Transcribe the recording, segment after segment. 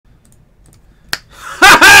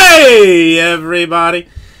Hey everybody,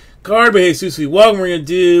 Card Jesus, welcome. We're going to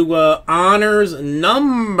do Honors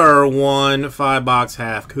number 1 5-box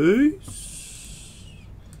half case.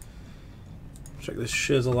 Check this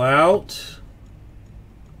shizzle out.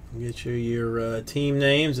 Get you your team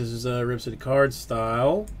names. This is Rip City Card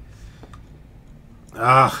style.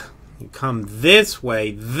 You come this way,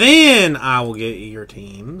 then I will get you your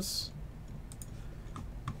teams.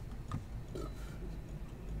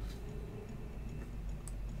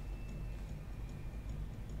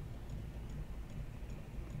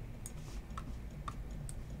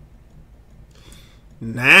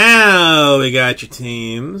 Now we got your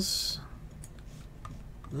teams.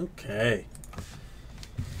 Okay.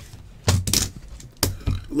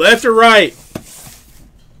 Left or right?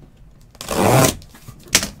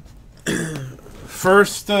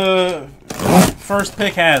 First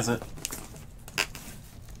pick has it.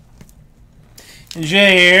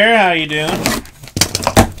 Jay here, how you doing?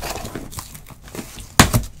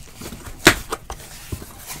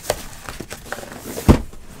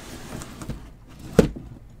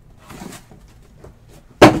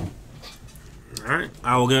 Alright,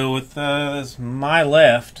 I will go with this, my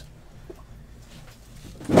left.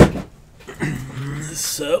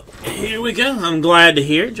 So, here we go. I'm glad to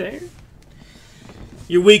hear it, Jared.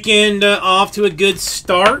 Your weekend off to a good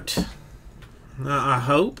start, I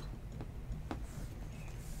hope.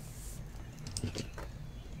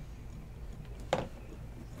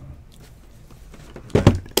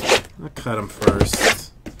 I'll cut them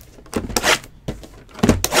first.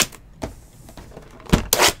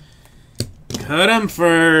 Cut them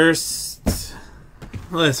first.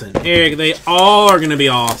 Listen, Eric, they all are going to be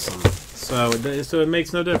awesome. So it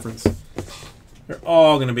makes no difference. They're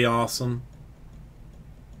all going to be awesome.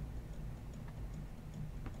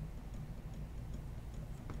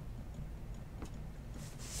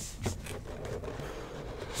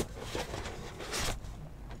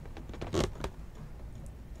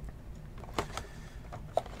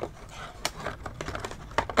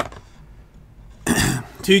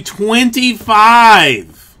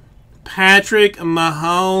 $225. Patrick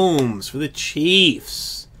Mahomes for the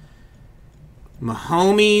Chiefs.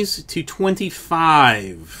 Mahomes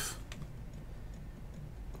 $225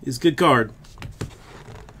 is a good card.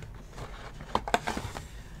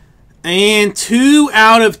 And 2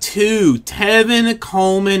 out of 2. Tevin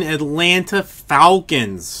Coleman, Atlanta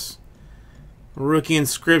Falcons. Rookie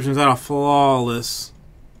inscriptions out of Flawless.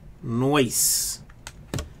 Nice.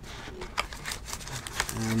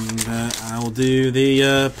 And I will do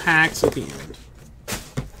the packs at the end.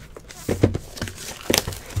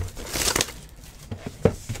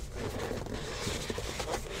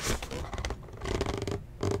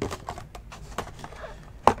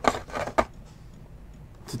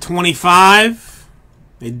 To 25,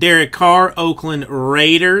 a Derek Carr, Oakland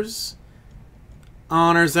Raiders.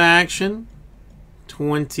 Honors action.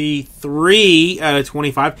 23 out of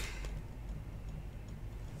 25.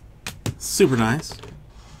 Super nice.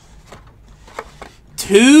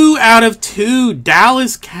 2 out of 2,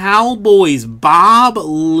 Dallas Cowboys, Bob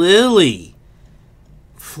Lilly.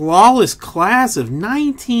 Flawless class of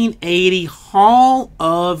 1980 Hall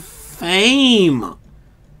of Fame.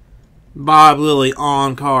 Bob Lilly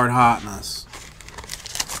on card hotness.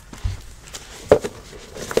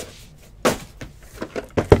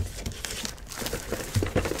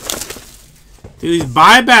 Dude, these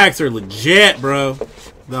buybacks are legit, bro.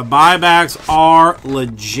 The buybacks are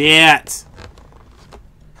legit.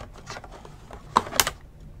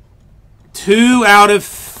 2 out of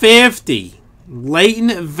 50.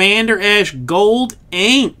 Leighton Vander Esch Gold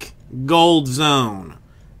Ink Gold Zone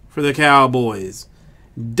for the Cowboys.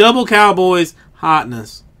 Double Cowboys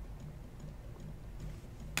hotness.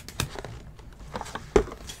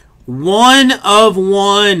 1 of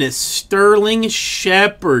 1. Sterling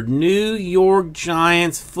Shepard, New York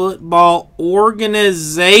Giants football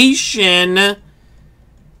organization.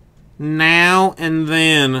 Now and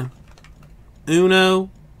then. Uno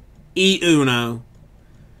e uno.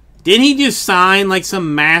 Didn't he just sign like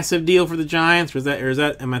some massive deal for the Giants? Or is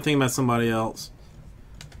that am I thinking about somebody else?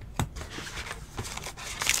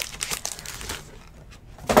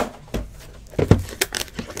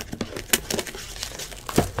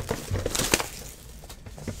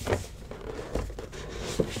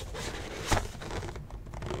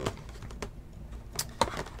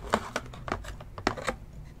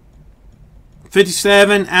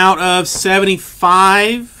 $57 out of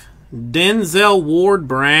 75. Denzel Ward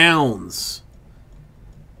Browns.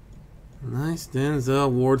 Nice Denzel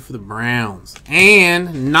Ward for the Browns.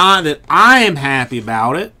 And not that I am happy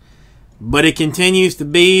about it, but it continues to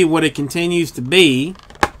be what it continues to be.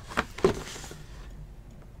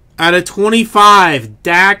 Out of 25,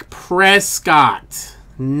 Dak Prescott.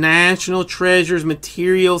 National Treasures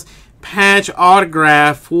Materials patch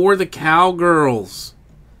autograph for the Cowgirls.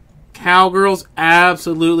 Cowgirls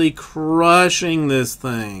absolutely crushing this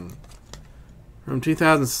thing. From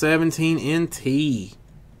 2017 NT.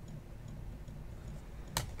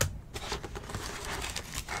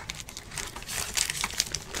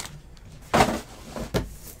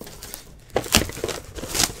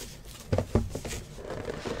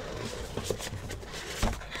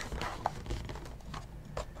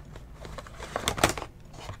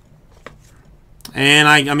 And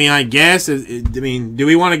I guess, do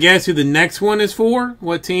we want to guess who the next one is for?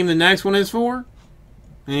 What team the next one is for?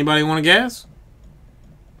 Anybody want to guess?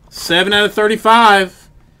 7 out of 35.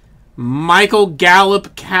 Michael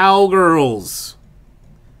Gallup Cowgirls.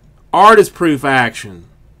 Artist proof action.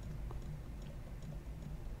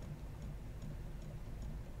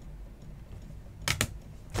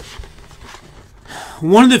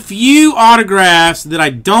 One of the few autographs that I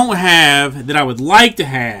don't have that I would like to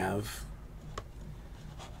have.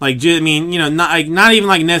 Like, not even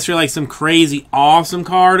like necessarily like some crazy awesome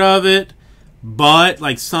card of it, but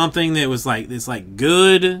like something that was like it's like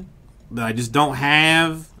good that I just don't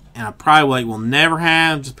have, and I probably will never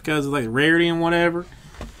have just because of like rarity and whatever.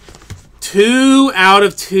 2 out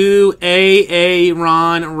of 2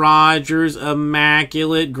 Ron Rodgers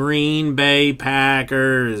Immaculate Green Bay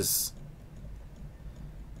Packers.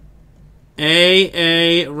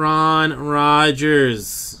 Ron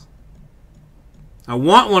Rodgers. I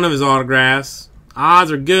want one of his autographs.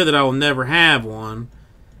 Odds are good that I will never have one.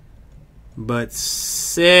 But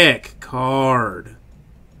sick card.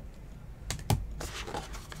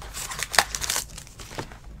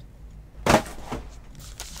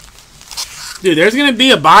 Dude, there's going to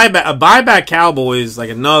be a buyback Cowboys,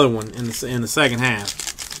 like another one in the second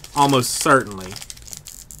half. Almost certainly.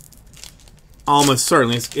 Almost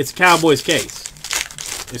certainly. It's a Cowboys case.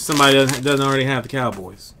 If somebody doesn't already have the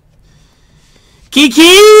Cowboys.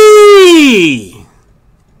 Kiki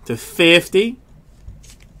to 50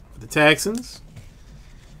 for the Texans.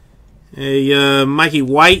 A Mikey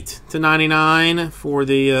White to 99 for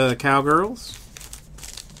the Cowgirls.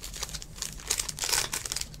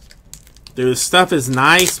 Dude, this stuff is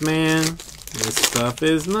nice, man. This stuff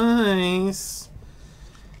is nice.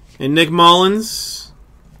 And Nick Mullins,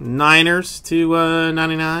 Niners to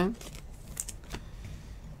 99.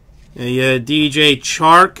 A DJ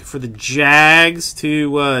Chark for the Jags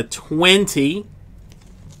to 20.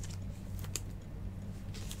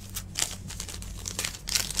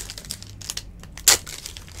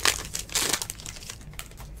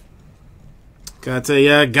 Got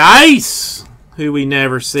a Geis, who we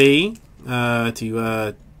never see,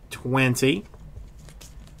 to 20.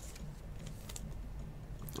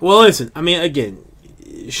 Well, listen, I mean, again,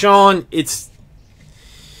 Sean, it's...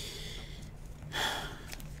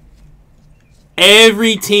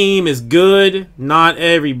 Every team is good. Not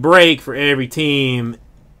every break for every team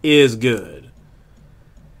is good.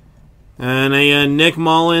 And a Nick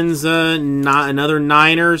Mullins, another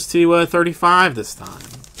Niners to 35 this time.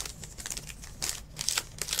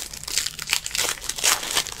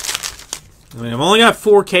 I mean, I've only got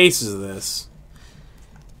 4 cases of this.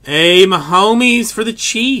 A Mahomes for the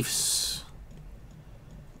Chiefs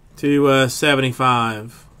to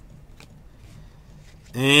 75.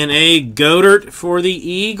 And a Goddard for the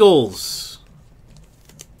Eagles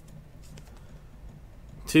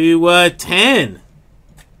to 10.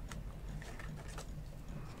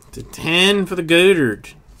 To 10 for the Goddard.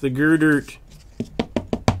 The Goddard.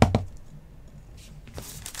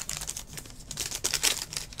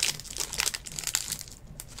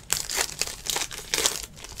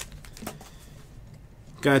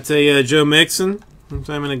 Got a Joe Mixon, which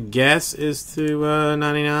I'm going to guess is to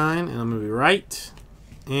 99, and I'm going to be right.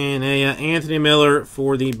 And a Anthony Miller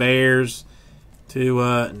for the Bears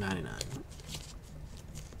to 99.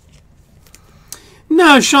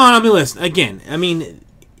 No, Sean, I mean, listen, again, I mean,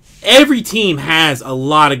 every team has a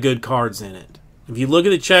lot of good cards in it. If you look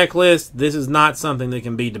at the checklist, this is not something that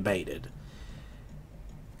can be debated.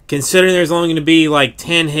 Considering there's only going to be like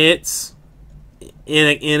 10 hits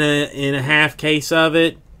in a half case of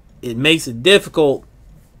it, it makes it difficult.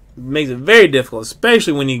 It makes it very difficult,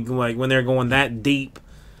 especially when they're going that deep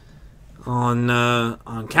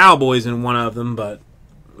on Cowboys in one of them. But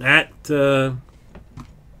that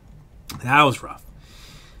was rough.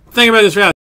 Think about this route.